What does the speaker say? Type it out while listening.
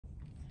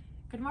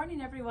Good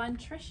morning, everyone.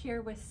 Trish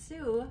here with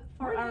Sue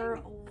for our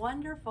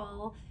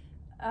wonderful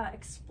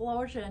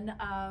explosion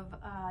of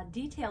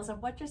details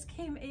of what just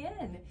came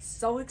in.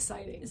 So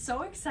exciting.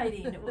 So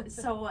exciting.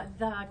 So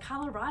the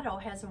Colorado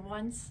has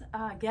once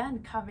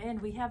again come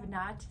in. We have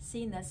not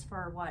seen this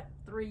for what,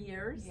 3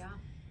 years? Yeah.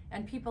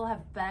 And people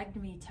have begged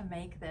me to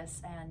make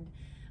this, and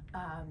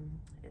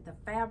the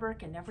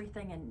fabric and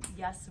everything, and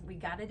yes, we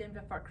got it in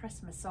before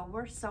Christmas, so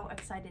we're so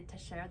excited to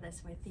share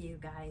this with you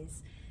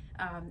guys.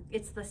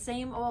 It's the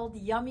same old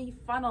yummy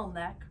funnel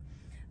neck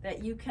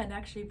that you can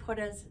actually put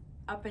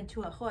up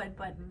into a hood,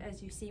 but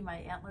as you see, my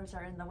antlers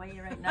are in the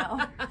way right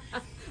now.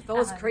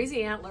 Those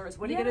crazy antlers,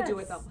 what are you going to do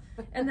with them?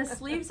 And the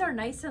sleeves are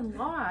nice and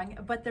long,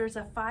 but there's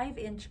a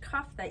 5-inch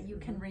cuff that you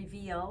can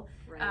reveal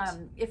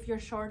if you're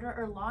shorter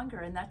or longer,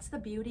 and that's the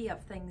beauty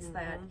of things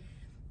that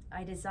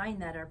I design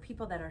that are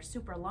people that are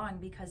super long,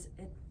 because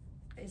it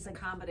is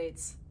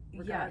accommodates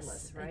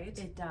regardless, right?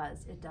 It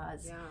does.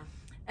 Yeah.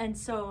 And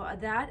so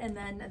that, and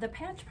then the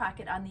patch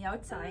pocket on the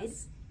outside,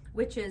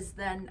 which is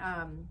then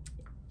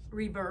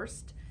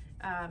reversed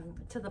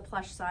to the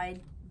plush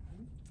side,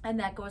 and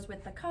that goes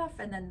with the cuff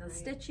and then the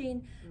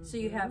stitching. So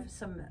you have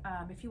some,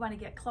 if you want to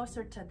get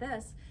closer to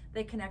this,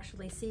 they can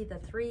actually see the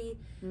 3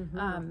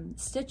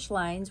 stitch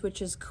lines,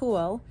 which is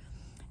cool.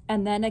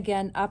 And then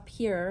again up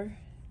here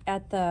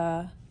at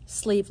the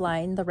sleeve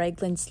line, the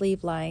raglan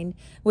sleeve line,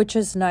 which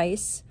is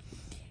nice.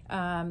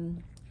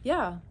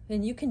 Yeah,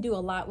 and you can do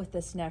a lot with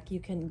this neck. You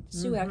can,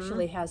 Sue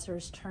actually has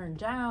hers turned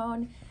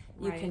down.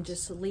 You can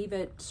just leave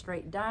it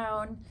straight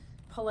down,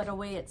 pull it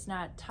away. It's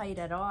not tight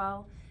at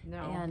all.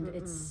 No. And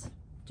it's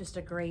just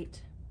a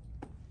great,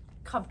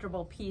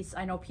 comfortable piece.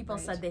 I know people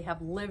said they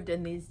have lived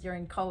in these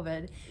during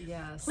COVID.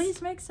 Yes.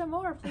 Please make some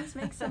more. Please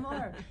make some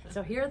more.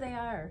 So here they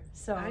are.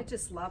 So I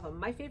just love them.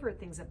 My favorite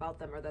things about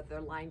them are that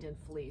they're lined in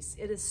fleece.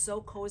 It is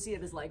so cozy.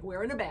 It is like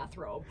wearing a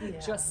bathrobe.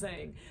 Just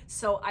saying.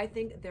 So I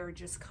think they're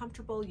just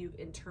comfortable. You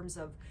in terms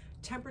of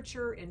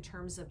temperature, in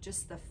terms of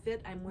just the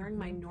fit. I'm wearing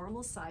my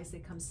normal size. They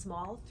come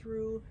small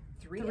through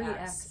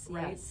 3X,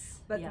 right? Yes.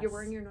 But you're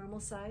wearing your normal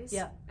size?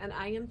 Yeah. And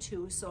I am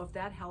too, so if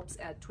that helps,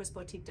 at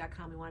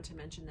twistboutique.com, we wanted to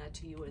mention that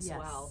to you as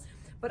well.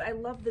 But I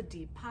love the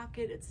deep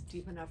pocket. It's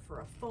deep enough for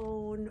a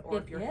phone, or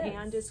if your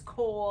hand is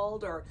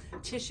cold, or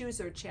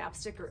tissues or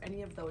chapstick or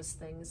any of those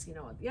things, you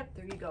know, yep,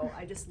 there you go.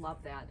 I just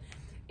love that.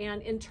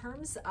 And in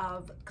terms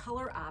of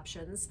color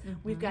options,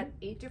 we've got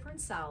 8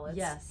 different solids.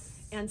 Yes.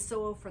 And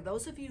so for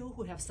those of you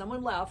who have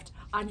someone left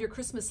on your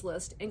Christmas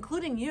list,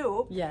 including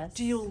you,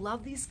 do you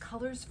love these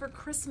colors for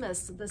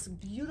Christmas? This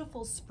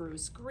beautiful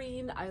spruce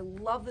green. I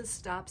love the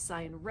stop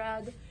sign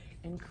red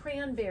and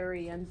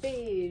cranberry and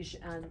beige,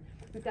 and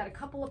we've got a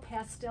couple of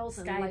pastels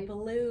and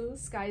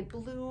sky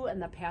blue and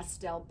the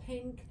pastel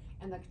pink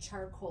and the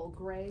charcoal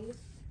gray.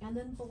 And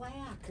then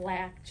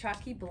black,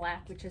 chalky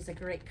black, which is a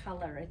great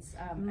color. It's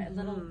a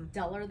little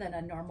duller than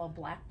a normal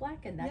black,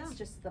 and that's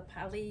just the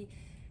poly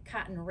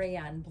cotton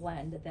rayon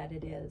blend that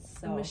it is.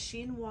 So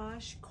machine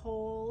wash,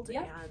 cold,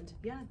 and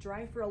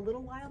dry for a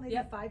little while, maybe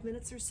 5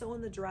 minutes or so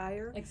in the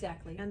dryer.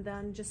 Exactly. And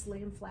then just lay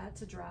them flat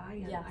to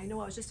dry. And I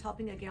know I was just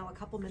helping a gal a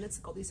couple minutes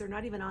ago. These are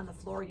not even on the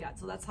floor yet,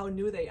 so that's how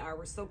new they are.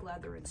 We're so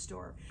glad they're in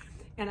store.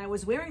 And I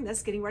was wearing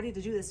this, getting ready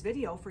to do this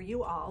video for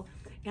you all,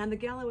 and the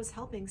gal I was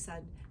helping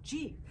said,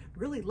 gee,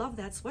 really love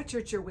that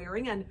sweatshirt you're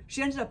wearing. And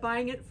she ended up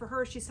buying it for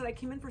her. She said, I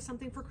came in for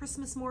something for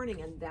Christmas morning,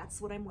 and that's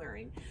what I'm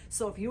wearing.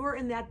 So if you are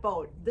in that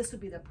boat, this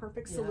would be the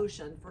perfect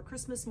solution for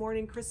Christmas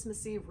morning,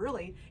 Christmas Eve,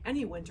 really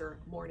any winter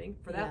morning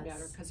for that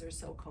matter, because they're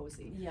so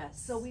cozy.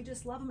 So we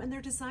just love them, and they're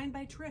designed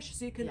by Trish,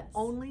 so you can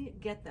only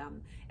get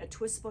them at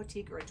Twist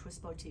Boutique or at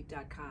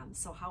twistboutique.com.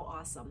 So how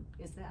awesome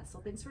is that? So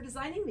thanks for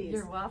designing these.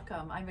 You're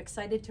welcome. I'm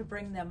excited to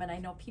bring them, and I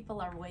know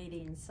people are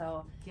waiting.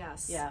 So yeah,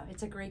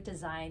 it's a great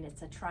design.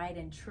 It's a tried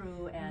and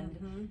true, and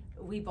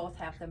we both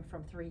have them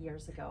from 3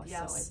 years ago.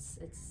 So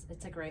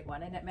it's a great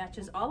one, and it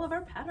matches all of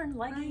our pattern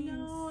leggings. I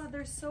know,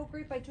 they're so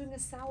great. By doing a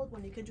solid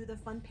one, you can do the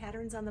fun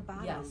patterns on the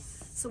bottom.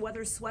 So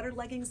whether sweater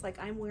leggings like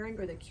I'm wearing,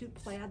 or the cute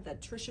plaid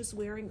that Trish is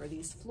wearing, or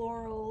these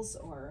florals,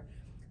 or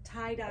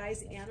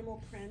tie-dyes,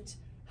 animal print,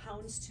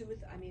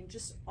 houndstooth, I mean,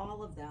 just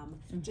all of them,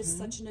 just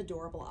such an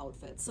adorable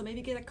outfit. So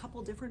maybe get a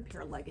couple different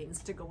pair of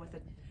leggings to go with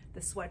it,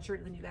 the sweatshirt,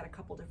 and then you got a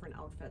couple different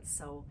outfits.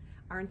 So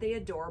aren't they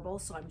adorable?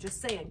 So I'm just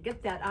saying,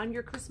 get that on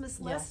your Christmas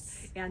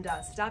list, and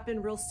stop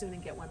in real soon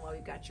and get one while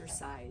you've got your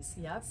size.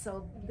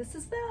 So this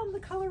is them, the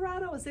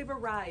Colorados. They've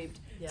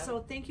arrived.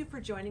 So thank you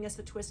for joining us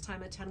at Twist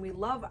Time at 10. We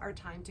love our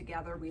time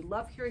together. We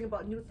love hearing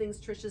about new things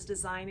Trish is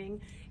designing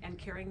and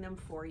carrying them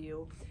for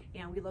you.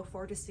 And we look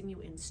forward to seeing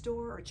you in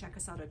store, or check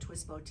us out at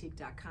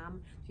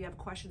twistboutique.com. If you have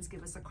questions,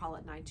 give us a call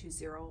at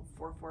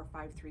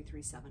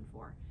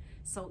 920-445-3374.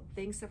 So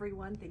thanks,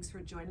 everyone. Thanks for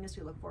joining us.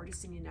 We look forward to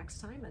seeing you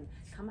next time, and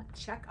come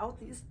check out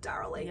these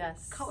darling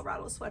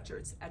Colorado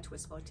sweatshirts at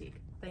Twist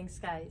Boutique. Thanks,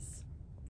 guys.